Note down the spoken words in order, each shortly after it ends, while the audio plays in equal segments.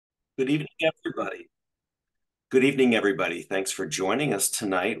Good evening, everybody. Good evening, everybody. Thanks for joining us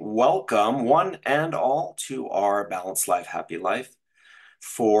tonight. Welcome, one and all, to our Balanced Life, Happy Life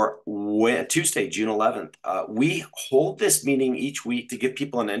for Tuesday, June 11th. We hold this meeting each week to give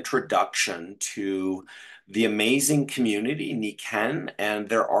people an introduction to the amazing community, Nikken, and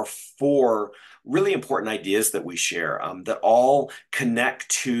there are four really important ideas that we share that all connect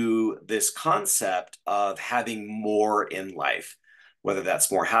to this concept of having more in life, whether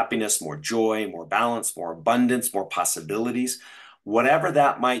that's more happiness, more joy, more balance, more abundance, more possibilities, whatever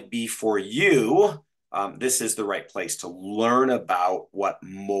that might be for you. This is the right place to learn about what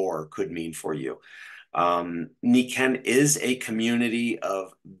more could mean for you. Nikken is a community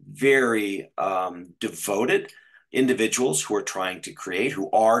of very devoted individuals who are trying to create, who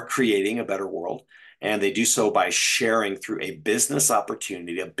are creating a better world. And they do so by sharing through a business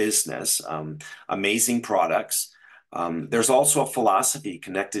opportunity, a business, amazing products. There's also a philosophy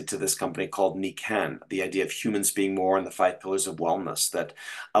connected to this company called Nikken, the idea of humans being more and the five pillars of wellness that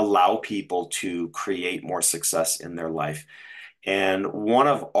allow people to create more success in their life. And one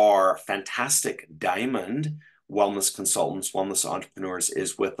of our fantastic diamond wellness consultants, wellness entrepreneurs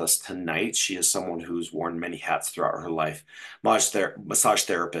is with us tonight. She is someone who's worn many hats throughout her life. Massage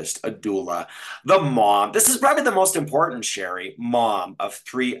therapist, a doula, the mom. This is probably the most important, Sherri, mom of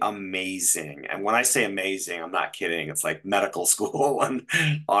three amazing. And when I say amazing, I'm not kidding. It's like medical school and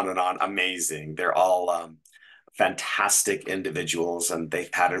on, amazing. They're all fantastic individuals and they've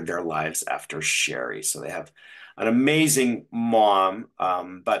patterned their lives after Sherri. So they have an amazing mom.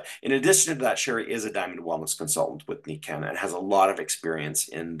 But in addition to that, Sherri is a diamond wellness consultant with Nikken and has a lot of experience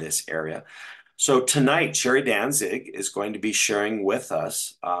in this area. So tonight, Sherri Danzig is going to be sharing with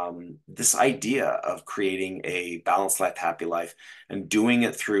us this idea of creating a balanced life, happy life, and doing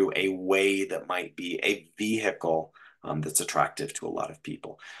it through a way that might be a vehicle that's attractive to a lot of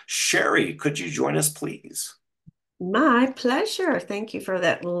people. Sherri, could you join us, please? My pleasure. Thank you for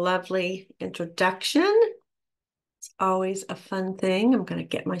that lovely introduction. It's always a fun thing. I'm going to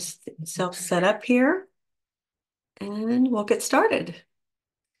get myself set up here and we'll get started.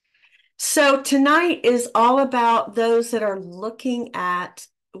 So tonight is all about those that are looking at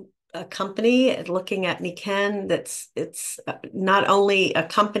a company, looking at Nikken. It's not only a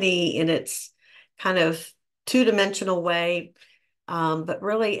company in its kind of two-dimensional way, but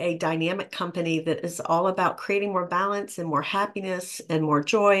really a dynamic company that is all about creating more balance and more happiness and more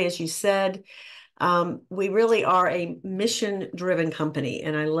joy, as you said. We really are a mission-driven company,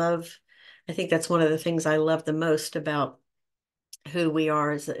 and I think that's one of the things I love the most about who we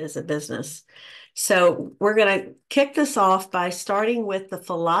are as a business. So we're going to kick this off by starting with the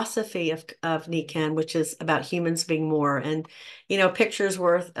philosophy of Nikken, which is about humans being more. And, picture's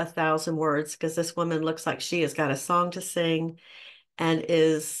worth 1,000 words because this woman looks like she has got a song to sing and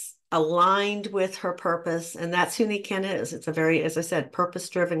is aligned with her purpose. And that's who Nikken is. It's a very, as I said,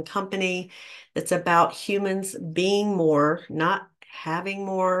 purpose-driven company. It's about humans being more, not having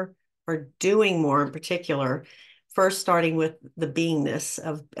more or doing more in particular. First, starting with the beingness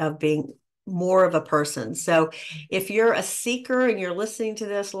of being more of a person. So if you're a seeker and you're listening to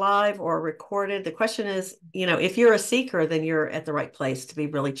this live or recorded, the question is, if you're a seeker, then you're at the right place to be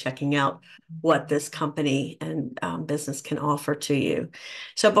really checking out what this company and business can offer to you.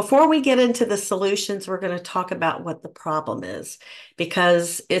 So before we get into the solutions, we're going to talk about what the problem is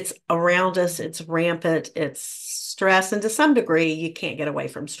because it's around us, it's rampant, it's stress, and to some degree, you can't get away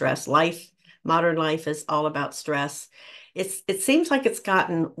from stress. Modern life is all about stress. It seems like it's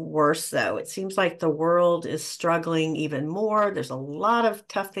gotten worse though. It seems like the world is struggling even more. There's a lot of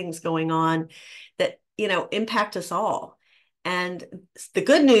tough things going on that, impact us all. And the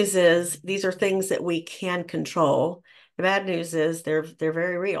good news is these are things that we can control. The bad news is they're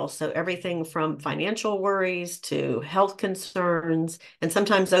very real. So everything from financial worries to health concerns, and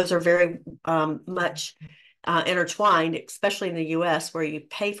sometimes those are very much intertwined, especially in the US where you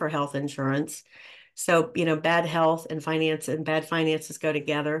pay for health insurance. So, bad health and finance and bad finances go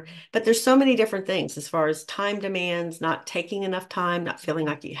together. But there's so many different things as far as time demands, not taking enough time, not feeling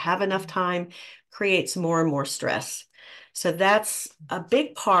like you have enough time creates more and more stress. So that's a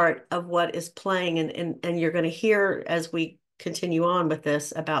big part of what is playing. And you're going to hear as we continue on with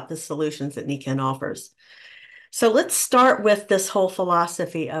this about the solutions that Nikken offers. So let's start with this whole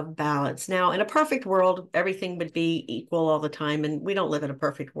philosophy of balance. Now, in a perfect world, everything would be equal all the time, and we don't live in a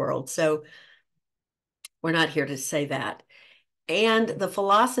perfect world. So we're not here to say that. And the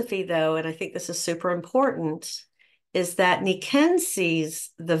philosophy, though, and I think this is super important, is that Nikken sees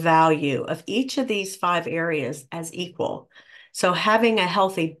the value of each of these five areas as equal. So having a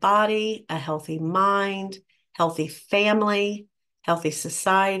healthy body, a healthy mind, healthy family, healthy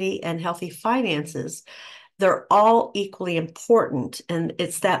society, and healthy finances. They're all equally important. And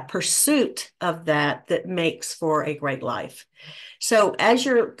it's that pursuit of that that makes for a great life. So as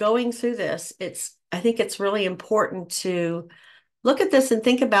you're going through this, I think it's really important to look at this and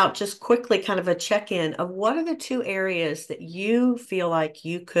think about just quickly kind of a check-in of what are the two areas that you feel like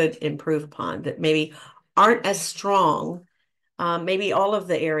you could improve upon that maybe aren't as strong, maybe all of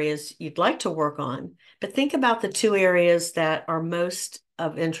the areas you'd like to work on, but think about the two areas that are most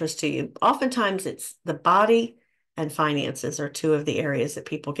of interest to you. Oftentimes it's the body and finances are two of the areas that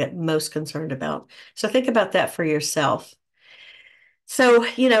people get most concerned about. So think about that for yourself. So,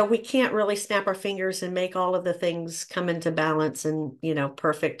 we can't really snap our fingers and make all of the things come into balance and,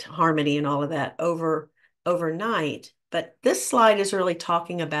 perfect harmony and all of that overnight. But this slide is really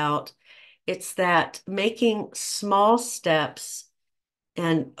talking about it's that making small steps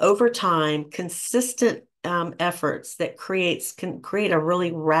and over time, consistent efforts that can create a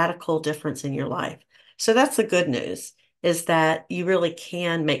really radical difference in your life. So that's the good news, is that you really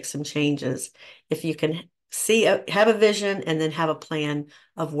can make some changes if you can have a vision and then have a plan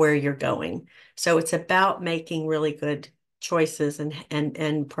of where you're going. So it's about making really good choices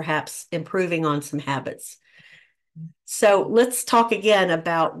and perhaps improving on some habits. So let's talk again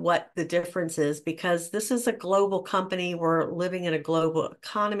about what the difference is, because this is a global company. We're living in a global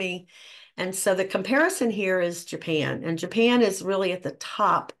economy. And so the comparison here is Japan. And Japan is really at the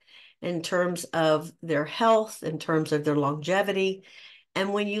top in terms of their health, in terms of their longevity.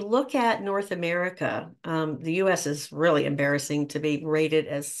 And when you look at North America, the US is really embarrassing to be rated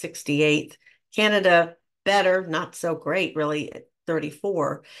as 68th. Canada, better, not so great, really, at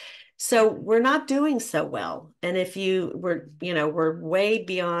 34. So we're not doing so well. And if we're way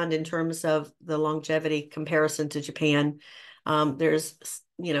beyond in terms of the longevity comparison to Japan. There's,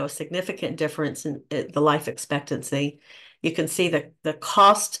 a significant difference in the life expectancy. You can see the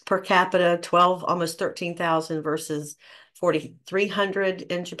cost per capita, 12, almost 13,000 versus 4,300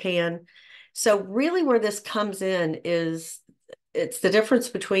 in Japan. So really where this comes in is it's the difference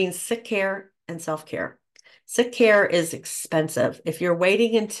between sick care and self-care. Sick care is expensive. If you're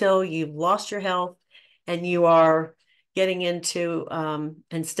waiting until you've lost your health and you are getting into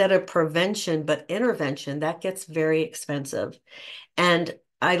instead of prevention, but intervention, that gets very expensive. And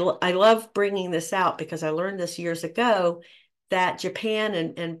I love bringing this out because I learned this years ago that Japan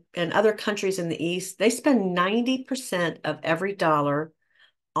and other countries in the East, they spend 90% of every dollar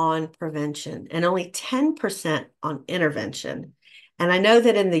on prevention and only 10% on intervention. And I know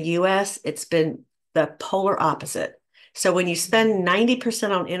that in the US, it's been the polar opposite. So when you spend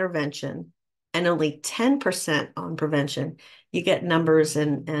 90% on intervention and only 10% on prevention, you get numbers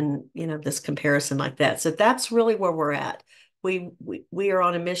and this comparison like that. So that's really where we're at. We are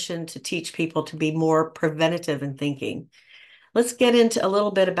on a mission to teach people to be more preventative in thinking. Let's get into a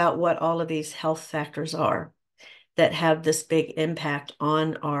little bit about what all of these health factors are that have this big impact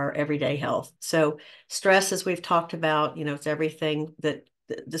on our everyday health. So stress, as we've talked about, it's everything that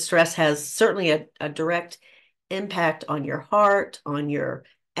the stress has certainly a direct impact on your heart, on your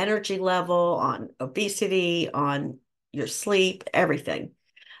energy level, on obesity, on your sleep, everything.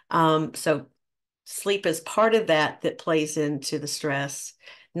 So sleep is part of that plays into the stress.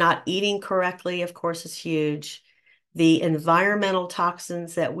 Not eating correctly, of course, is huge. The environmental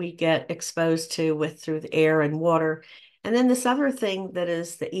toxins that we get exposed to through the air and water. And then this other thing that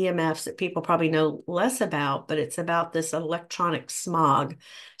is the EMFs that people probably know less about, but it's about this electronic smog.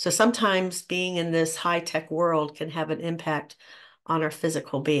 So sometimes being in this high-tech world can have an impact on our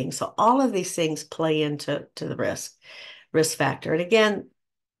physical being. So all of these things play into the risk factor. And again,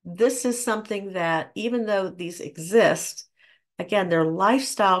 this is something that even though these exist, again, they're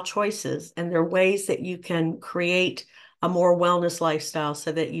lifestyle choices and they're ways that you can create a more wellness lifestyle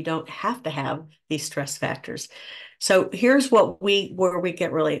so that you don't have to have these stress factors. So here's where we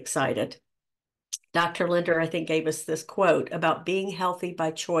get really excited. Dr. Linder, I think, gave us this quote about being healthy by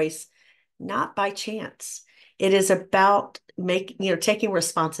choice, not by chance. It is about taking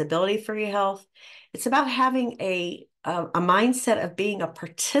responsibility for your health. It's about having a mindset of being a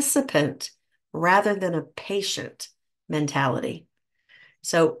participant rather than a patient mentality.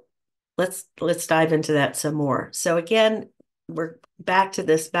 So let's dive into that some more. So again, we're back to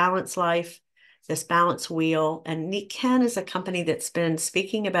this balanced life, this balance wheel. And Nikken is a company that's been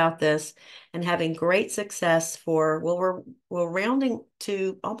speaking about this and having great success we're rounding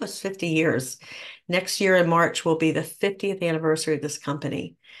to almost 50 years. Next year in March will be the 50th anniversary of this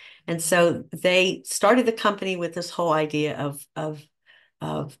company. And so they started the company with this whole idea of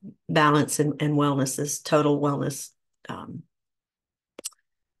balance and wellness, this total wellness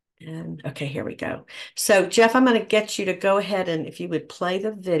And okay, here we go. So Jeff, I'm going to get you to go ahead and if you would play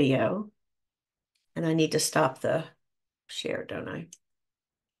the video, and I need to stop the share, don't I?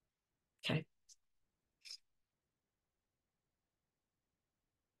 Okay.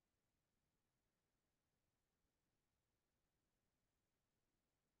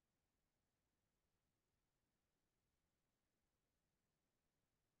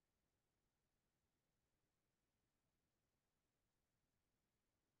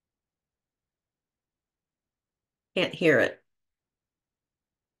 Can't hear it.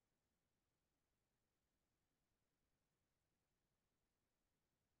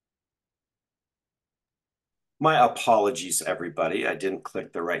 My apologies, everybody. I didn't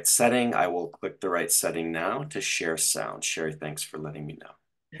click the right setting. I will click the right setting now to share sound. Sherri, thanks for letting me know.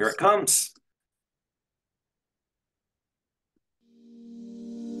 Here it comes.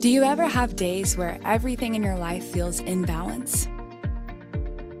 Do you ever have days where everything in your life feels in balance?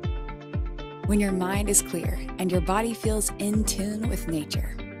 When your mind is clear and your body feels in tune with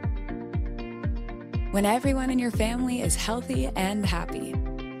nature? When everyone in your family is healthy and happy?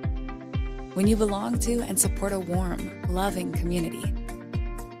 When you belong to and support a warm, loving community?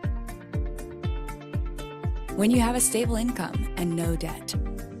 When you have a stable income and no debt?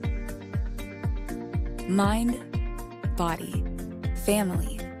 Mind, body,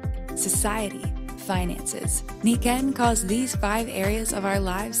 family, society, finances. Nikken calls these 5 areas of our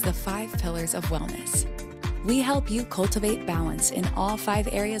lives the 5 pillars of wellness. We help you cultivate balance in all 5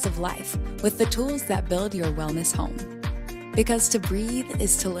 areas of life with the tools that build your wellness home. Because to breathe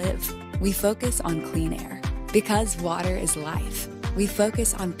is to live, we focus on clean air. Because water is life, we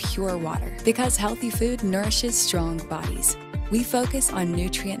focus on pure water. Because healthy food nourishes strong bodies, we focus on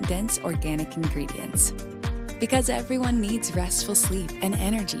nutrient-dense organic ingredients. Because everyone needs restful sleep and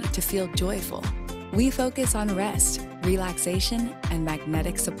energy to feel joyful, we focus on rest, relaxation, and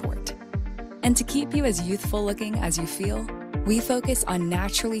magnetic support. And to keep you as youthful looking as you feel, we focus on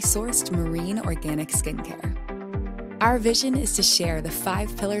naturally sourced marine organic skincare. Our vision is to share the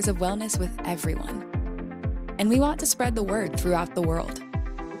 5 pillars of wellness with everyone. And we want to spread the word throughout the world.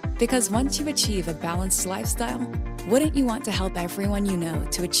 Because once you achieve a balanced lifestyle, wouldn't you want to help everyone you know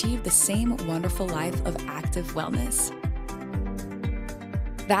to achieve the same wonderful life of active wellness?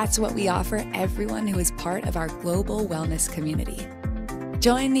 That's what we offer everyone who is part of our global wellness community.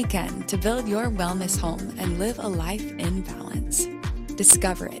 Join Nikken to build your wellness home and live a life in balance.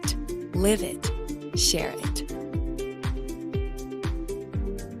 Discover it, live it, share it.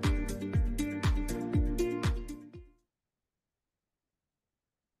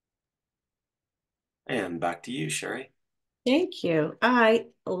 And back to you, Sherri. Thank you. I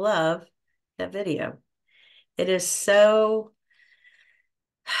love that video. It is so,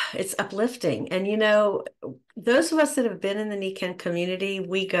 it's uplifting. And those of us that have been in the Nikken community,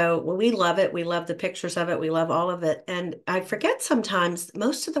 we go, well, we love it. We love the pictures of it. We love all of it. And I forget sometimes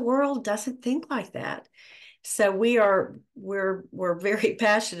most of the world doesn't think like that. So we're very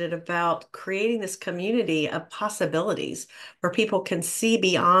passionate about creating this community of possibilities where people can see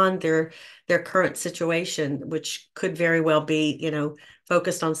beyond their current situation, which could very well be,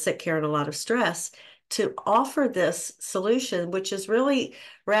 focused on sick care and a lot of stress, to offer this solution, which is really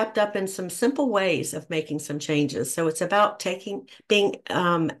wrapped up in some simple ways of making some changes. So it's about being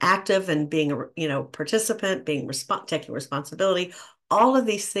active and being a participant, taking responsibility, all of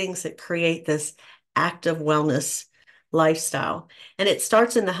these things that create this active wellness lifestyle. And it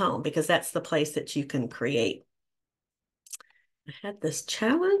starts in the home because that's the place that you can create. I had this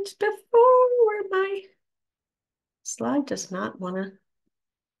challenge before where my slide does not want to,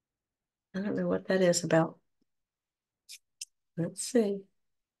 I don't know what that is about. Let's see.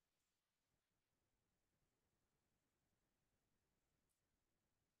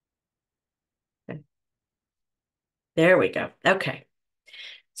 Okay. There we go. Okay.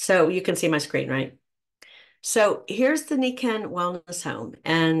 So you can see my screen, right? So here's the Nikken Wellness Home.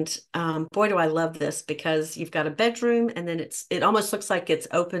 And boy, do I love this because you've got a bedroom and then it almost looks like it's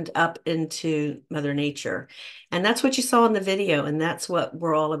opened up into Mother Nature. And that's what you saw in the video. And that's what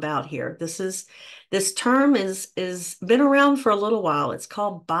we're all about here. This term is been around for a little while. It's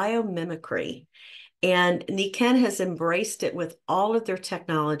called biomimicry. And Nikken has embraced it with all of their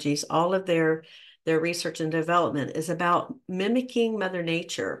technologies, all of their research and development is about mimicking Mother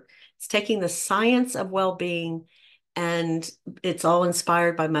Nature. It's taking the science of well-being and it's all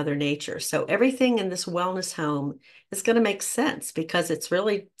inspired by Mother Nature. So everything in this wellness home is going to make sense because it's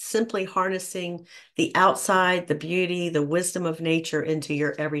really simply harnessing the outside, the beauty, the wisdom of nature into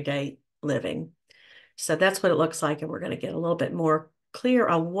your everyday living. So that's what it looks like. And we're going to get a little bit more clear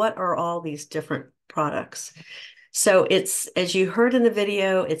on what are all these different products. So it's, as you heard in the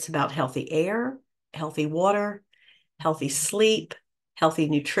video, it's about healthy air, healthy water, healthy sleep, healthy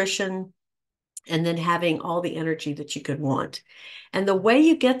nutrition, and then having all the energy that you could want. And the way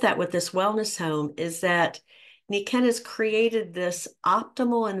you get that with this wellness home is that Nikken has created this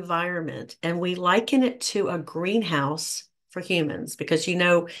optimal environment, and we liken it to a greenhouse for humans because, you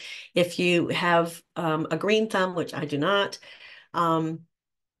know, if you have a green thumb, which I do not, um,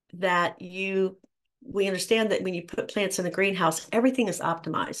 that you we understand that when you put plants in a greenhouse, everything is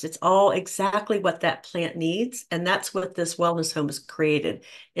optimized. It's all exactly what that plant needs. And that's what this wellness home has created,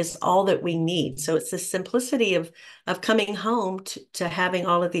 is all that we need. So it's the simplicity of coming home to having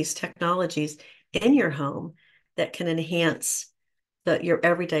all of these technologies in your home that can enhance your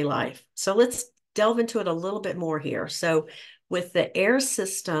everyday life. So let's delve into it a little bit more here. So with the air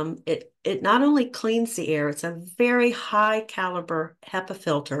system, it not only cleans the air, it's a very high caliber HEPA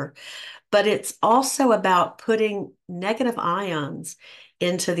filter, but it's also about putting negative ions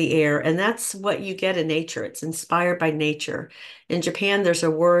into the air. And that's what you get in nature. It's inspired by nature. In Japan, there's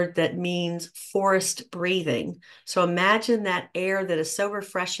a word that means forest breathing. So imagine that air that is so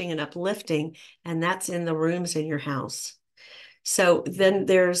refreshing and uplifting, and that's in the rooms in your house. So then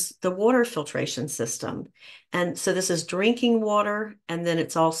there's the water filtration system. And so this is drinking water. And then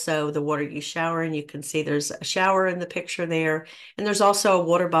it's also the water you shower in. You can see there's a shower in the picture there. And there's also a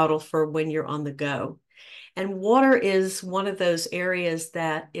water bottle for when you're on the go. And water is one of those areas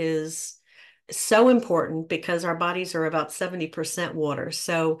that is so important because our bodies are about 70% water.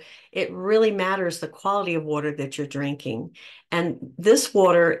 So it really matters the quality of water that you're drinking. And this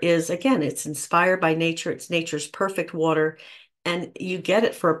water is, again, it's inspired by nature. It's nature's perfect water. And you get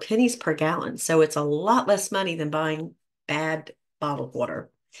it for pennies per gallon. So it's a lot less money than buying bad bottled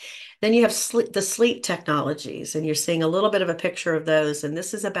water. Then you have the sleep technologies, and you're seeing a little bit of a picture of those. And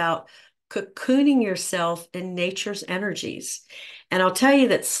this is about cocooning yourself in nature's energies. And I'll tell you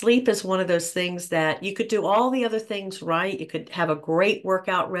that sleep is one of those things that you could do all the other things right. You could have a great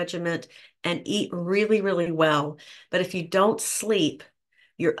workout regimen and eat really, really well. But if you don't sleep,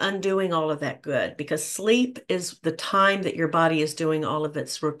 you're undoing all of that good, because sleep is the time that your body is doing all of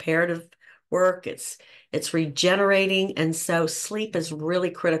its reparative work. It's regenerating. And so sleep is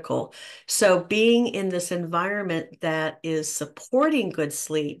really critical. So being in this environment that is supporting good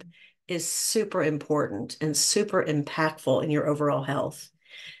sleep is super important and super impactful in your overall health.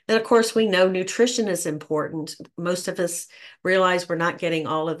 And of course, we know nutrition is important. Most of us realize we're not getting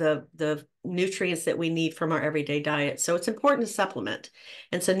all of the nutrients that we need from our everyday diet. So it's important to supplement.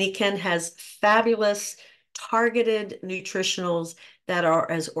 And so Nikken has fabulous targeted nutritionals that are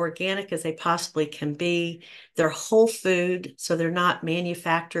as organic as they possibly can be. They're whole food, so they're not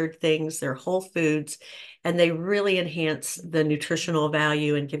manufactured things. They're whole foods, and they really enhance the nutritional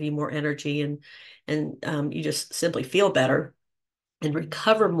value and give you more energy, and you just simply feel better and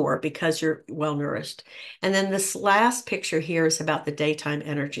recover more because you're well nourished. And then this last picture here is about the daytime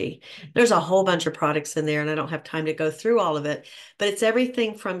energy. There's a whole bunch of products in there, and I don't have time to go through all of it, but it's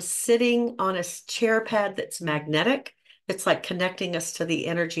everything from sitting on a chair pad that's magnetic. It's like connecting us to the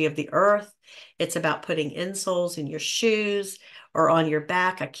energy of the earth. It's about putting insoles in your shoes or on your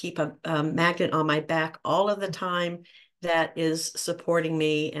back. I keep a magnet on my back all of the time that is supporting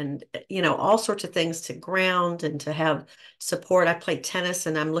me, and all sorts of things to ground and to have support. I play tennis,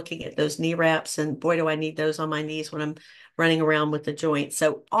 and I'm looking at those knee wraps, and boy, do I need those on my knees when I'm running around with the joint.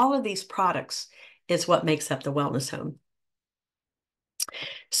 So all of these products is what makes up the wellness home.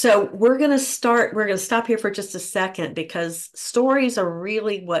 So we're going to stop here for just a second, because stories are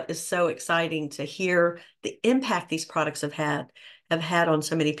really what is so exciting to hear the impact these products have had on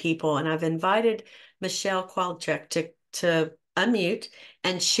so many people. And I've invited Michelle Kwalchek to unmute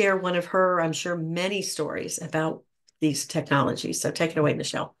and share one of her, I'm sure, many stories about these technologies. So take it away,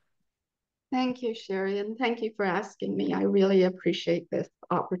 Michelle. Thank you, Sherri, and thank you for asking me. I really appreciate this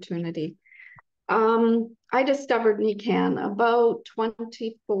opportunity. I discovered Nikken about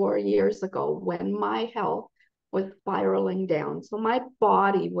 24 years ago when my health was spiraling down. So my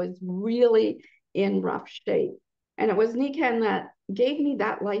body was really in rough shape. And it was Nikken that gave me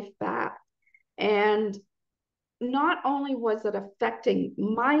that life back. And not only was it affecting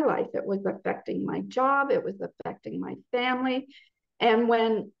my life, it was affecting my job, it was affecting my family. And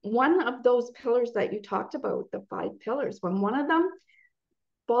when one of those pillars that you talked about, the 5 pillars, when one of them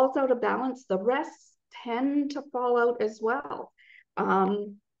falls out of balance, the rest tend to fall out as well.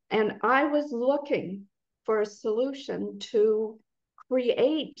 And I was looking for a solution to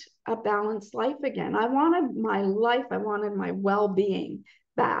create a balanced life again. I wanted my life, I wanted my well-being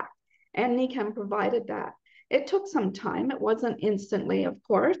back, and Nikken provided that. It took some time. It wasn't instantly, of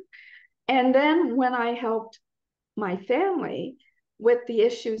course. And then when I helped my family with the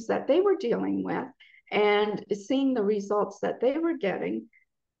issues that they were dealing with and seeing the results that they were getting,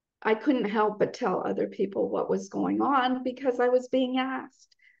 I couldn't help but tell other people what was going on because I was being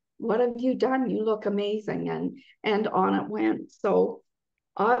asked, what have you done? You look amazing. And on it went. So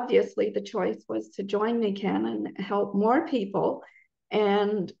obviously the choice was to join Nikken and help more people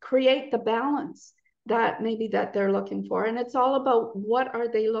and create the balance that maybe that they're looking for. And it's all about what are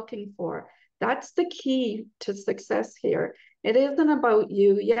they looking for? That's the key to success here. It isn't about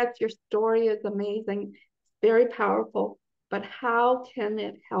you. Yes, your story is amazing, very powerful, but how can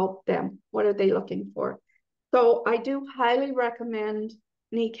it help them? What are they looking for? So I do highly recommend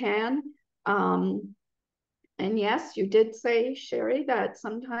Nikken. Um, and yes, you did say, Sherri, that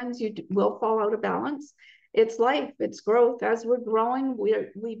sometimes you will fall out of balance. It's life, it's growth. As we're growing,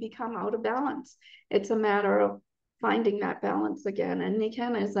 we become out of balance. It's a matter of finding that balance again. And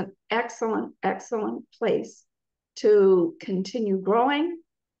Nikken is an excellent, excellent place to continue growing,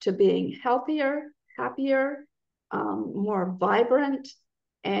 to being healthier, happier, more vibrant,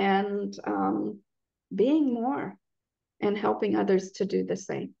 and being more and helping others to do the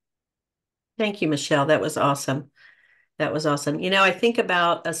same. Thank you, Michelle. That was awesome. That was awesome. You know, I think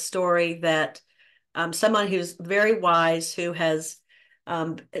about a story that someone who's very wise, who has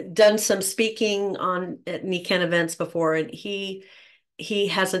done some speaking on at Nikken events before, and he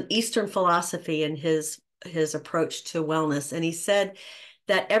has an Eastern philosophy in his approach to wellness, and he said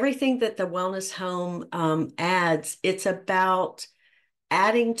that everything that the wellness home adds, it's about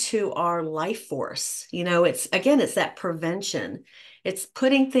adding to our life force. You know, it's again, it's that prevention. It's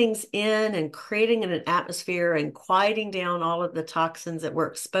putting things in and creating an atmosphere and quieting down all of the toxins that we're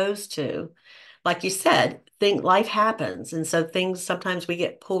exposed to. Like you said, life happens. And so things sometimes we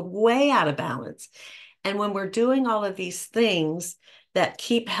get pulled way out of balance. And when we're doing all of these things that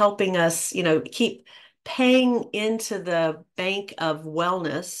keep helping us, you know, keep paying into the bank of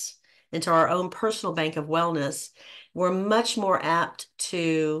wellness, into our own personal bank of wellness, we're much more apt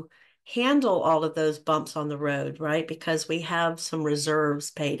to handle all of those bumps on the road, right? Because we have some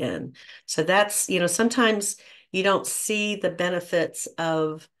reserves paid in. So that's, you know, sometimes you don't see the benefits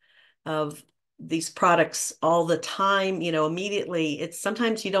of these products all the time, you know, immediately. It's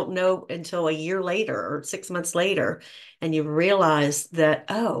sometimes you don't know until a year later or 6 months later, and you realize that,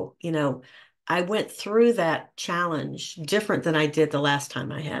 oh, you know, I went through that challenge different than I did the last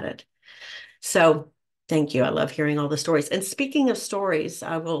time I had it. So thank you. I love hearing all the stories. And speaking of stories,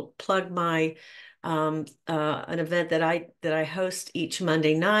 I will plug my an event that I host each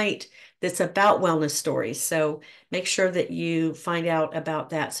Monday night that's about wellness stories. So make sure that you find out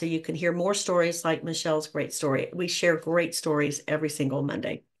about that so you can hear more stories like Michelle's great story. We share great stories every single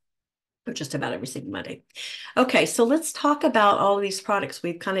Monday, or just about every single Monday. Okay, so let's talk about all of these products.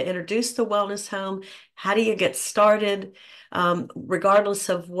 We've kind of introduced the wellness home. How do you get started? Regardless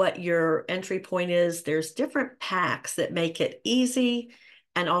of what your entry point is, there's different packs that make it easy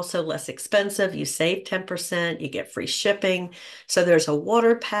and also less expensive. You save 10%, you get free shipping. So there's a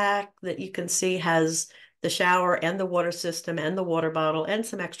water pack that you can see has the shower and the water system and the water bottle and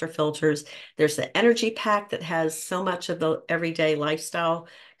some extra filters. There's the energy pack that has so much of the everyday lifestyle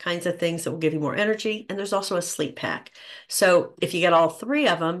kinds of things that will give you more energy. And there's also a sleep pack. So if you get all three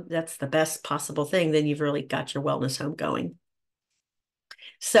of them, that's the best possible thing. Then you've really got your wellness home going.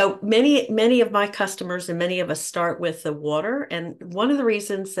 So many of my customers and many of us start with the water. And one of the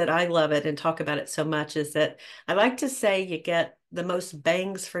reasons that I love it and talk about it so much is that I like to say you get the most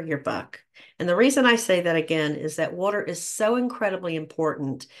bangs for your buck. And the reason I say that again is that water is so incredibly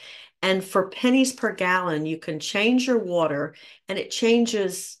important. And for pennies per gallon, you can change your water and it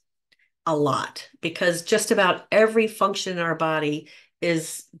changes a lot because just about every function in our body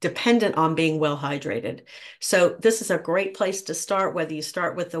is dependent on being well hydrated. So this is a great place to start, whether you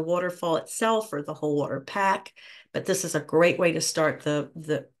start with the waterfall itself or the whole water pack. But this is a great way to start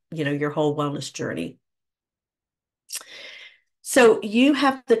the you know, your whole wellness journey. So you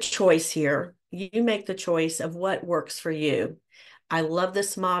have the choice here. You make the choice of what works for you. I love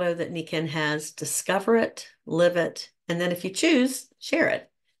this motto that Nikken has: discover it, live it, and then if you choose, share it.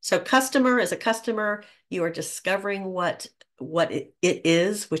 So customer as a customer, you are discovering what it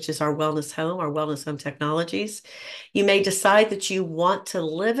is, which is our wellness home technologies. You may decide that you want to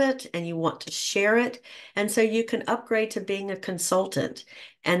live it and you want to share it. And so you can upgrade to being a consultant.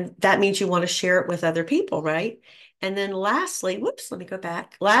 And that means you want to share it with other people, right? And then lastly, whoops, let me go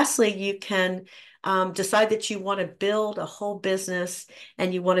back. Lastly, you can decide that you want to build a whole business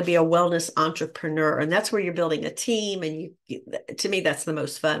and you want to be a wellness entrepreneur. And that's where you're building a team. And to me, that's the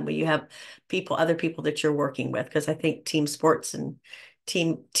most fun, where you have other people that you're working with, because I think team sports and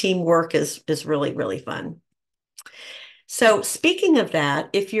teamwork is really, really fun. So, speaking of that,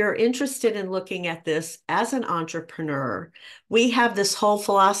 if you're interested in looking at this as an entrepreneur, we have this whole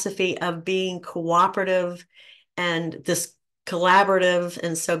philosophy of being cooperative and this collaborative.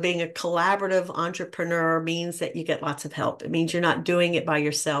 And so, being a collaborative entrepreneur means that you get lots of help. It means you're not doing it by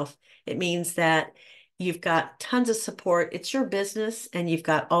yourself. It means that you've got tons of support. It's your business, and you've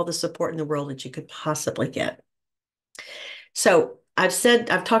got all the support in the world that you could possibly get. So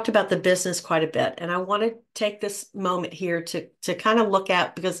I've talked about the business quite a bit, and I want to take this moment here to kind of look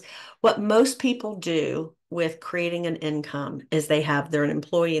at, because what most people do with creating an income is they're an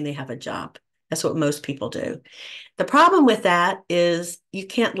employee and they have a job. That's what most people do. The problem with that is you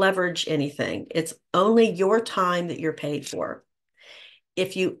can't leverage anything. It's only your time that you're paid for.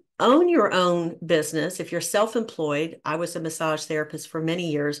 If you own your own business, if you're self-employed, I was a massage therapist for many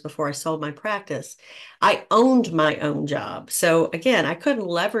years before I sold my practice. I owned my own job. So again, I couldn't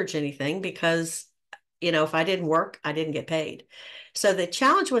leverage anything because, if I didn't work, I didn't get paid. So the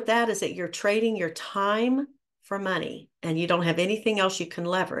challenge with that is that you're trading your time for money and you don't have anything else you can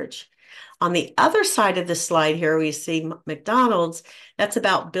leverage. On the other side of the slide here, we see McDonald's. That's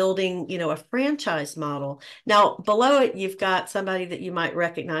about building, a franchise model. Now, below it, you've got somebody that you might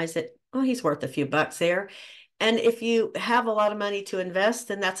recognize that, oh, he's worth a few bucks there. And if you have a lot of money to invest,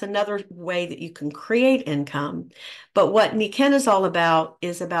 then that's another way that you can create income. But what Nikken is all about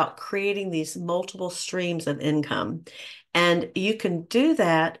is about creating these multiple streams of income. And you can do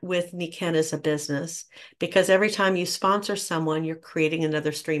that with Nikken as a business, because every time you sponsor someone, you're creating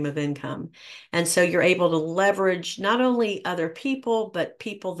another stream of income. And so you're able to leverage not only other people, but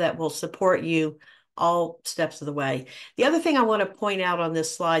people that will support you all steps of the way. The other thing I want to point out on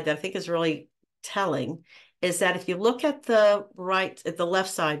this slide that I think is really telling is that if you look at the left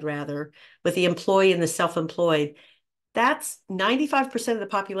side rather, with the employee and the self-employed, that's 95% of the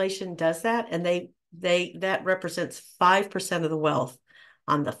population does that, and that represents 5% of the wealth.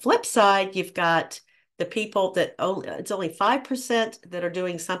 On the flip side, you've got the people it's only 5% that are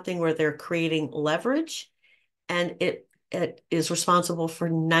doing something where they're creating leverage, and it is responsible for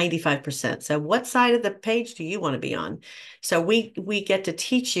 95%. So what side of the page do you want to be on? So we get to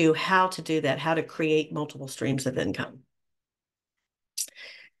teach you how to do that, how to create multiple streams of income.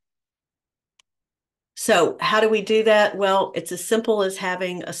 So how do we do that? Well, it's as simple as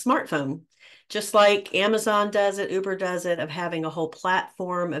having a smartphone. Just like Amazon does it, Uber does it, of having a whole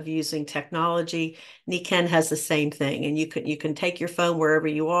platform of using technology. Nikken has the same thing. And you can take your phone wherever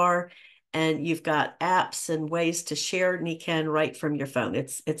you are, and you've got apps and ways to share Nikken right from your phone.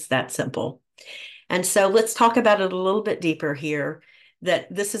 It's that simple. And so let's talk about it a little bit deeper here, that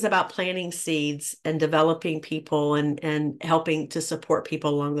this is about planting seeds and developing people and helping to support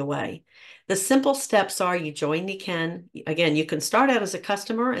people along the way. The simple steps are you join Nikken. Again, you can start out as a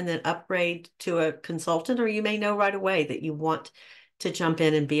customer and then upgrade to a consultant, or you may know right away that you want to jump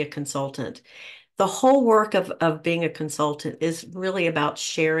in and be a consultant. The whole work of being a consultant is really about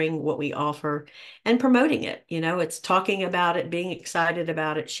sharing what we offer and promoting it. It's talking about it, being excited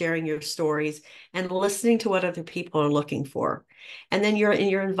about it, sharing your stories, and listening to what other people are looking for. And then you're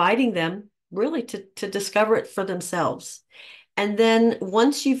inviting them really to discover it for themselves. And then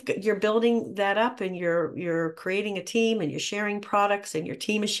once you're building that up and you're creating a team and you're sharing products and your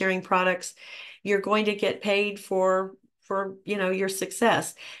team is sharing products, you're going to get paid for your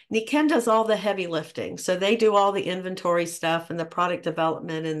success. Nikken does all the heavy lifting. So they do all the inventory stuff and the product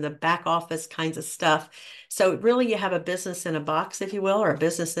development and the back office kinds of stuff. So really you have a business in a box, if you will, or a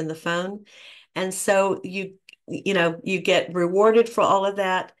business in the phone. And so you get rewarded for all of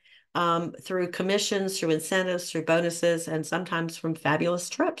that through commissions, through incentives, through bonuses, and sometimes from fabulous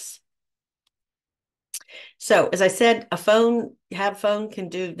trips. So as I said, a phone can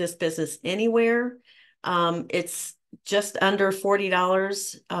do this business anywhere. It's just under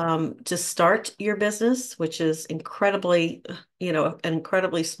 $40 to start your business, which is incredibly, an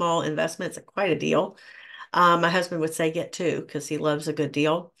incredibly small investment. It's quite a deal. My husband would say get two because he loves a good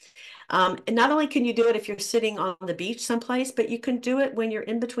deal. And not only can you do it if you're sitting on the beach someplace, but you can do it when you're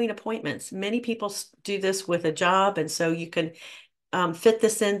in between appointments. Many people do this with a job, and so you can fit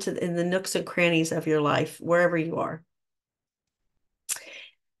this in the nooks and crannies of your life, wherever you are.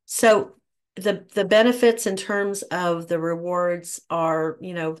 So the benefits in terms of the rewards are,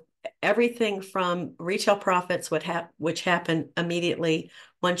 everything from retail profits, which happen immediately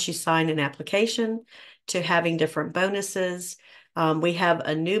once you sign an application, to having different bonuses. We have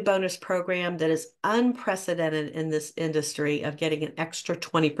a new bonus program that is unprecedented in this industry, of getting an extra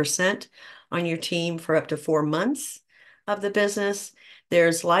 20% on your team for up to 4 months of the business.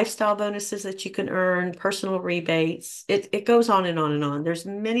 There's lifestyle bonuses that you can earn, personal rebates. It goes on and on and on. There's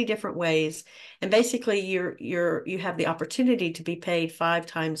many different ways. And basically you have the opportunity to be paid 5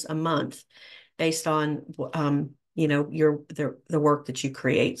 times a month based on the work that you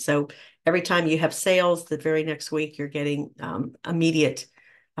create. So every time you have sales, the very next week you're getting immediate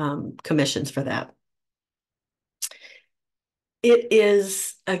commissions for that. It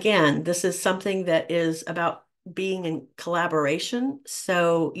is, again, this is something that is about being in collaboration.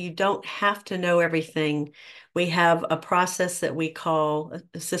 So you don't have to know everything. We have a process that we call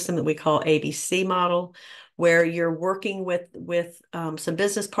a system that we call ABC model, where you're working with some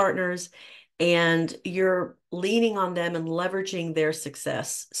business partners and you're leaning on them and leveraging their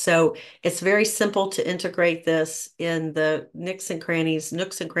success. So it's very simple to integrate this in the nooks and crannies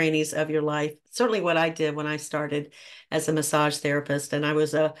of your life. Certainly what I did when I started as a massage therapist, and I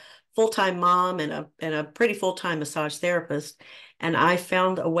was a full-time mom and a pretty full-time massage therapist. And I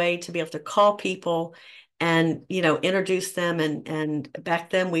found a way to be able to call people and, introduce them. And back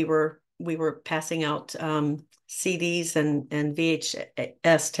then we were passing out CDs and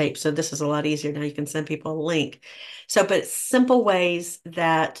VHS tapes. So this is a lot easier now. You can send people a link. So, but simple ways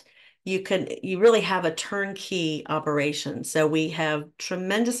that you really have a turnkey operation. So we have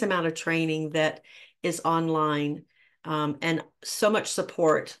tremendous amount of training that is online, and so much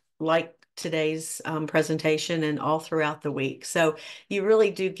support like today's presentation and all throughout the week. So you really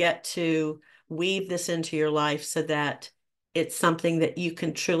do get to weave this into your life so that it's something that you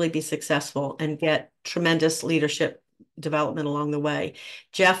can truly be successful and get tremendous leadership development along the way.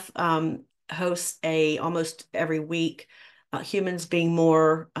 Jeff hosts almost every week Humans Being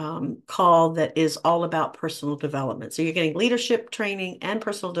More call that is all about personal development. So you're getting leadership training and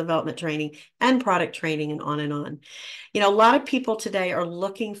personal development training and product training and on and on. A lot of people today are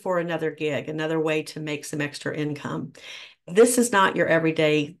looking for another gig, another way to make some extra income. This is not your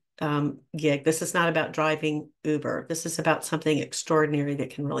everyday gig. This is not about driving Uber. This is about something extraordinary that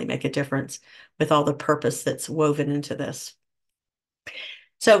can really make a difference with all the purpose that's woven into this.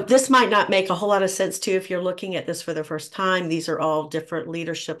 So this might not make a whole lot of sense to you if you're looking at this for the first time. These are all different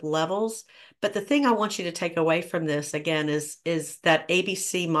leadership levels. But the thing I want you to take away from this, again, is that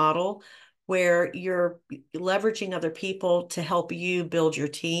ABC model where you're leveraging other people to help you build your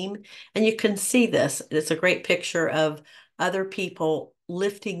team. And you can see this. It's a great picture of other people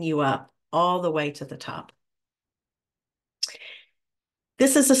lifting you up all the way to the top.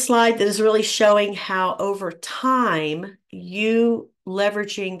 This is a slide that is really showing how over time, you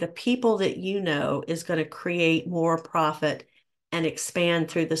leveraging the people that you know is going to create more profit and expand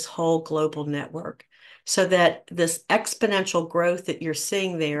through this whole global network, so that this exponential growth that you're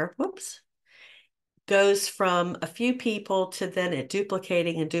seeing there, goes from a few people to then it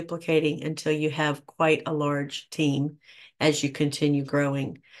duplicating and duplicating until you have quite a large team as you continue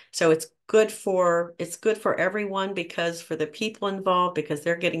growing. So it's good for everyone, because for the people involved, because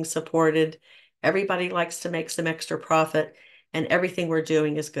they're getting supported, everybody likes to make some extra profit, and everything we're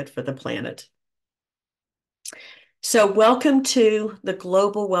doing is good for the planet. So welcome to the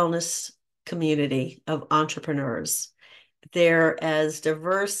global wellness community of entrepreneurs. They're as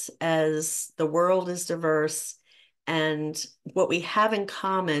diverse as the world is diverse. And what we have in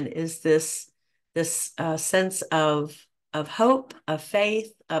common is this sense of hope, of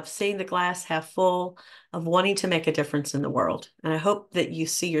faith, of seeing the glass half full, of wanting to make a difference in the world. And I hope that you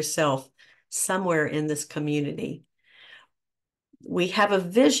see yourself somewhere in this community. We have a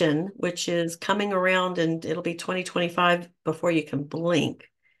vision, which is coming around, and it'll be 2025 before you can blink.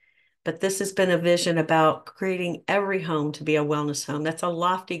 But this has been a vision about creating every home to be a wellness home. That's a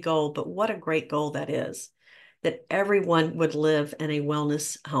lofty goal, but what a great goal that is, that everyone would live in a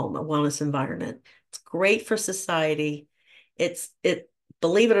wellness home, a wellness environment. It's great for society.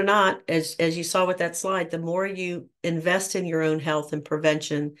 Believe it or not, as you saw with that slide, the more you invest in your own health and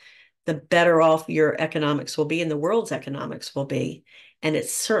prevention, the better off your economics will be and the world's economics will be. And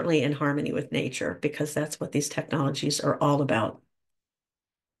it's certainly in harmony with nature, because that's what these technologies are all about.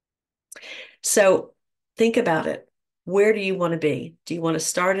 So think about it. Where do you want to be? Do you want to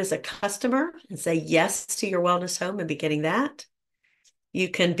start as a customer and say yes to your wellness home and be getting that? You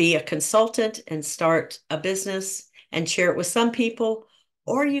can be a consultant and start a business and share it with some people,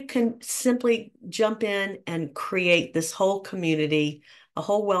 or you can simply jump in and create this whole community, a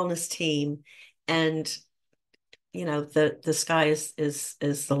whole wellness team, and the sky is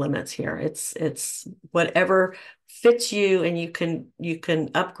the limits here. It's whatever fits you, and you can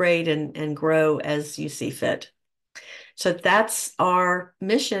upgrade and grow as you see fit. So that's our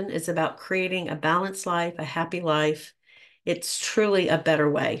mission. Is about creating a balanced life, a happy life. It's truly a better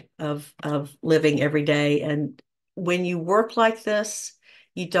way of living every day. And when you work like this,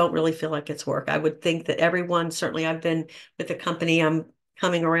 you don't really feel like it's work. I would think that everyone, certainly I've been with the company, I'm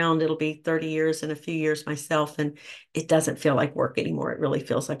coming around, it'll be 30 years in a few years myself, and it doesn't feel like work anymore. It really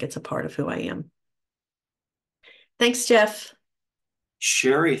feels like it's a part of who I am. Thanks, Jeff.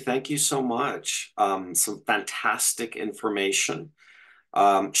 Sherri, thank you so much. Some fantastic information.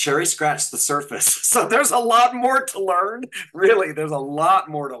 Sherri scratched the surface, so there's a lot more to learn. Really, there's a lot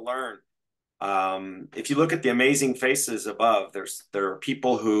more to learn. If you look at the amazing faces above, there are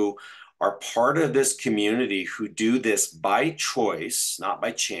people who are part of this community who do this by choice, not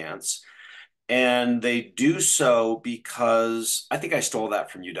by chance. And they do so because I think I stole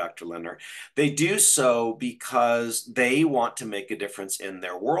that from you, Dr. Linder. They do so because they want to make a difference in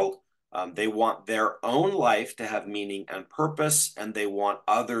their world. They want their own life to have meaning and purpose, and they want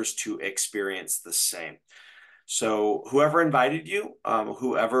others to experience the same. So whoever invited you,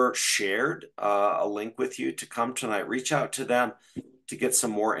 whoever shared a link with you to come tonight, reach out to them to get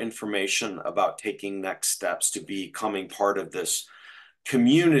some more information about taking next steps to becoming part of this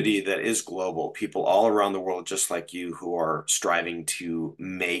community that is global, people all around the world, just like you, who are striving to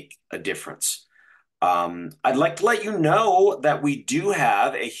make a difference. I'd like to let you know that we do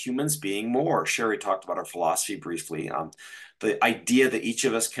have a Humans Being More. Sherri talked about our philosophy briefly. The idea that each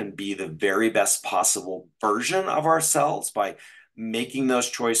of us can be the very best possible version of ourselves by making those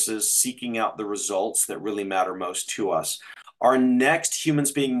choices, seeking out the results that really matter most to us. Our next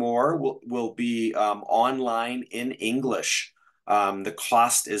Humans Being More will be online in English. The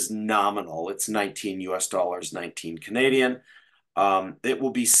cost is nominal. It's 19 US dollars, 19 Canadian. It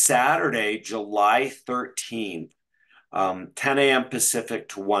will be Saturday, July 13th, 10 a.m. Pacific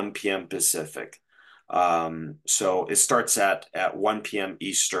to 1 p.m. Pacific. So it starts at 1 p.m.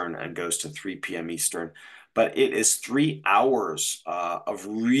 Eastern and goes to 3 p.m. Eastern. But it is 3 hours of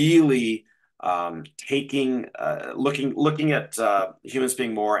really looking at Humans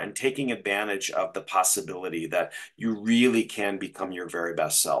Being More and taking advantage of the possibility that you really can become your very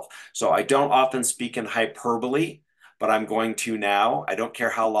best self. So I don't often speak in hyperbole, but I'm going to now. I don't care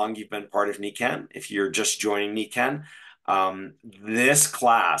how long you've been part of Nikken. If you're just joining Nikken, this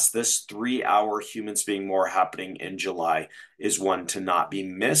class, this 3 hour Humans Being More happening in July is one to not be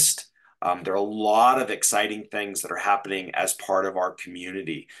missed. There are a lot of exciting things that are happening as part of our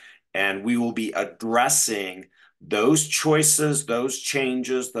community. And we will be addressing those choices, those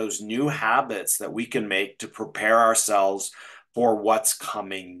changes, those new habits that we can make to prepare ourselves for what's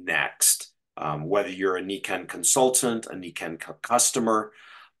coming next. Whether you're a Nikken consultant, a Nikken customer,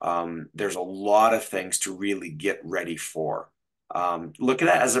 there's a lot of things to really get ready for. Look at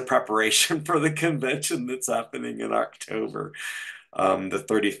that as a preparation for the convention that's happening in October. The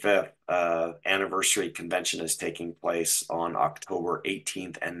 35th anniversary convention is taking place on October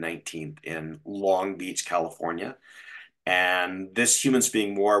 18th and 19th in Long Beach, California. And this Humans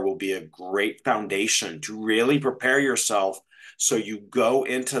Being More will be a great foundation to really prepare yourself so you go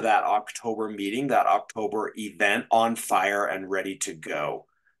into that October meeting, that October event on fire and ready to go.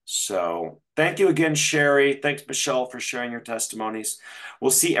 So thank you again, Sherri. Thanks, Michelle, for sharing your testimonies. We'll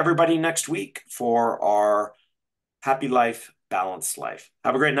see everybody next week for our Happy Life, Balanced Life.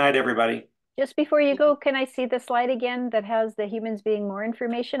 Have a great night, everybody. Just before you go, can I see the slide again that has the Humans Being More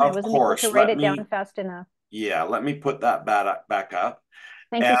information? I Of wasn't able course, to write it down fast enough. Yeah, let me put that back up.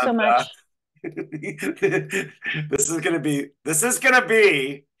 Thank you so much. This is gonna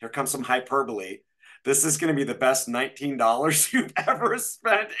be, here comes some hyperbole. This is gonna be the best $19 you've ever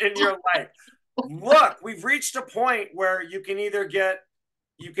spent in your life. Look, we've reached a point where you can either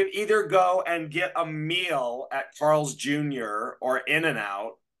go and get a meal at Carl's Jr. or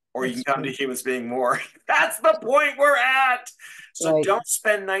In-N-Out, or you can come to Humans Being More. That's the point we're at. So don't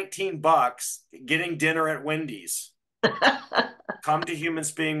spend 19 bucks getting dinner at Wendy's. Come to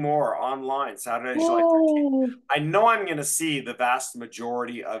Humans Being More online Saturday, July 13th. I know I'm going to see the vast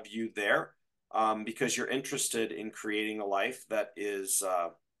majority of you there because you're interested in creating a life that is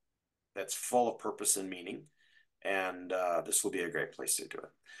that's full of purpose and meaning. And this will be a great place to do it.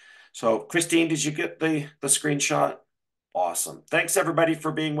 So, Christine, did you get the screenshot? Awesome. Thanks, everybody,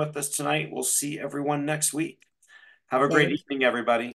 for being with us tonight. We'll see everyone next week. Have a great evening, everybody.